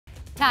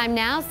Time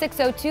now,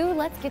 6:02.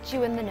 Let's get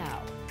you in the know.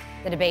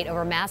 The debate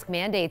over mask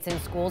mandates in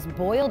schools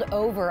boiled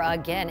over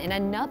again in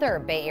another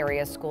Bay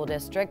Area school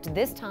district,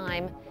 this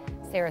time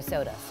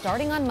Sarasota.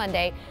 Starting on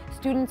Monday,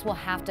 students will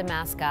have to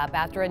mask up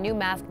after a new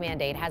mask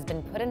mandate has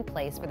been put in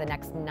place for the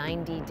next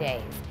 90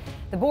 days.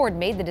 The board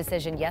made the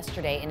decision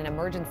yesterday in an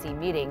emergency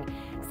meeting.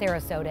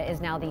 Sarasota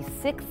is now the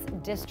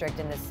 6th district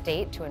in the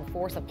state to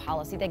enforce a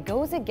policy that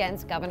goes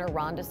against Governor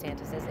Ron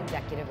DeSantis'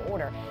 executive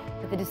order.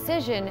 But the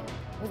decision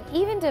was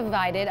even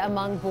divided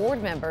among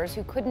board members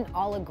who couldn't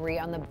all agree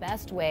on the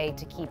best way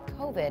to keep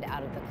COVID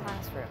out of the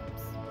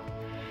classrooms.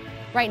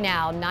 Right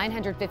now,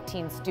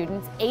 915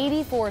 students,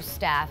 84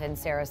 staff in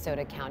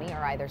Sarasota County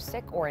are either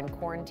sick or in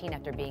quarantine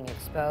after being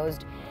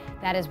exposed.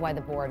 That is why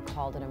the board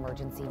called an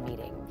emergency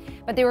meeting.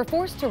 But they were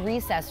forced to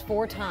recess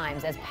 4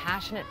 times as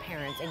passionate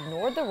parents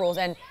ignored the rules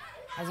and,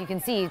 as you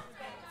can see,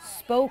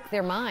 spoke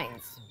their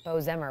minds. Bo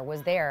Zemmer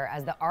was there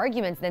as the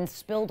arguments then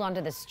spilled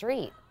onto the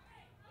street.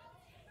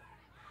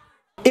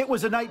 It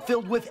was a night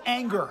filled with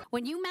anger.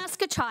 When you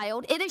mask a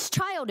child, it is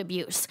child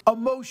abuse.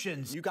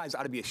 Emotions. You guys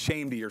ought to be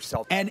ashamed of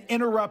yourself. And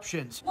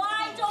interruptions.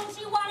 Why don't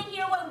you want to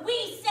hear what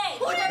we say?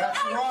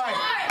 That's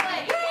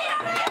right.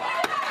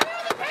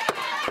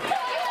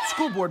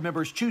 School board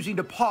members choosing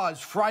to pause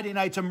Friday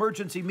night's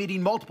emergency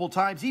meeting multiple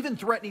times, even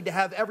threatening to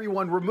have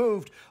everyone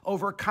removed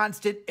over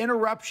constant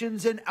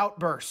interruptions and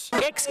outbursts.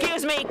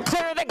 Excuse me,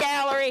 clear the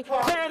gallery,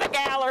 clear the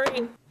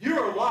gallery.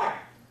 You're lying.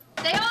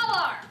 They all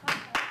are.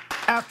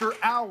 After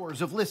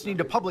hours of listening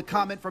to public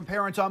comment from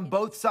parents on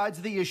both sides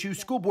of the issue,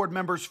 school board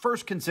members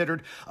first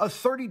considered a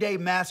 30-day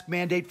mask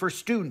mandate for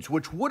students,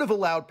 which would have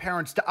allowed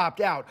parents to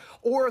opt out,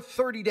 or a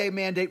 30-day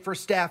mandate for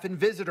staff and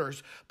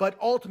visitors, but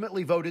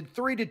ultimately voted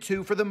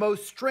 3-2 for the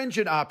most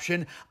stringent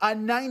option, a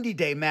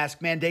 90-day mask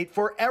mandate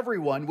for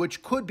everyone,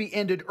 which could be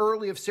ended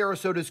early if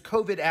Sarasota's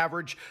COVID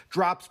average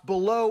drops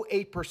below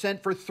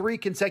 8% for 3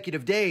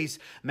 consecutive days.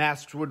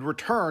 Masks would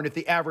return if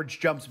the average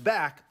jumps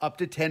back up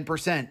to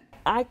 10%.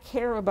 I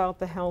care about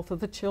the health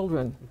of the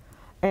children,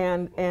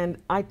 and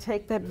I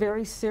take that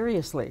very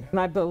seriously. And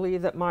I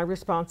believe that my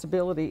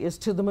responsibility is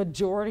to the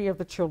majority of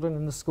the children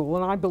in the school,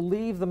 and I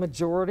believe the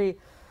majority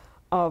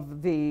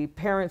of the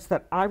parents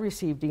that I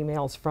received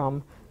emails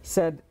from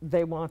said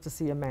they want to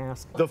see a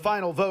mask. The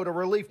final vote, a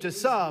relief to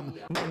some.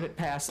 It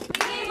passed.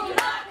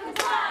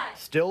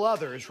 Still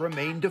others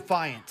remain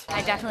defiant.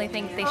 I definitely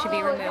think they should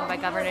be removed by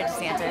Governor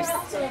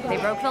DeSantis. They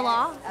broke the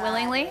law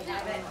willingly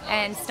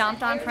and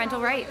stomped on parental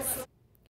rights.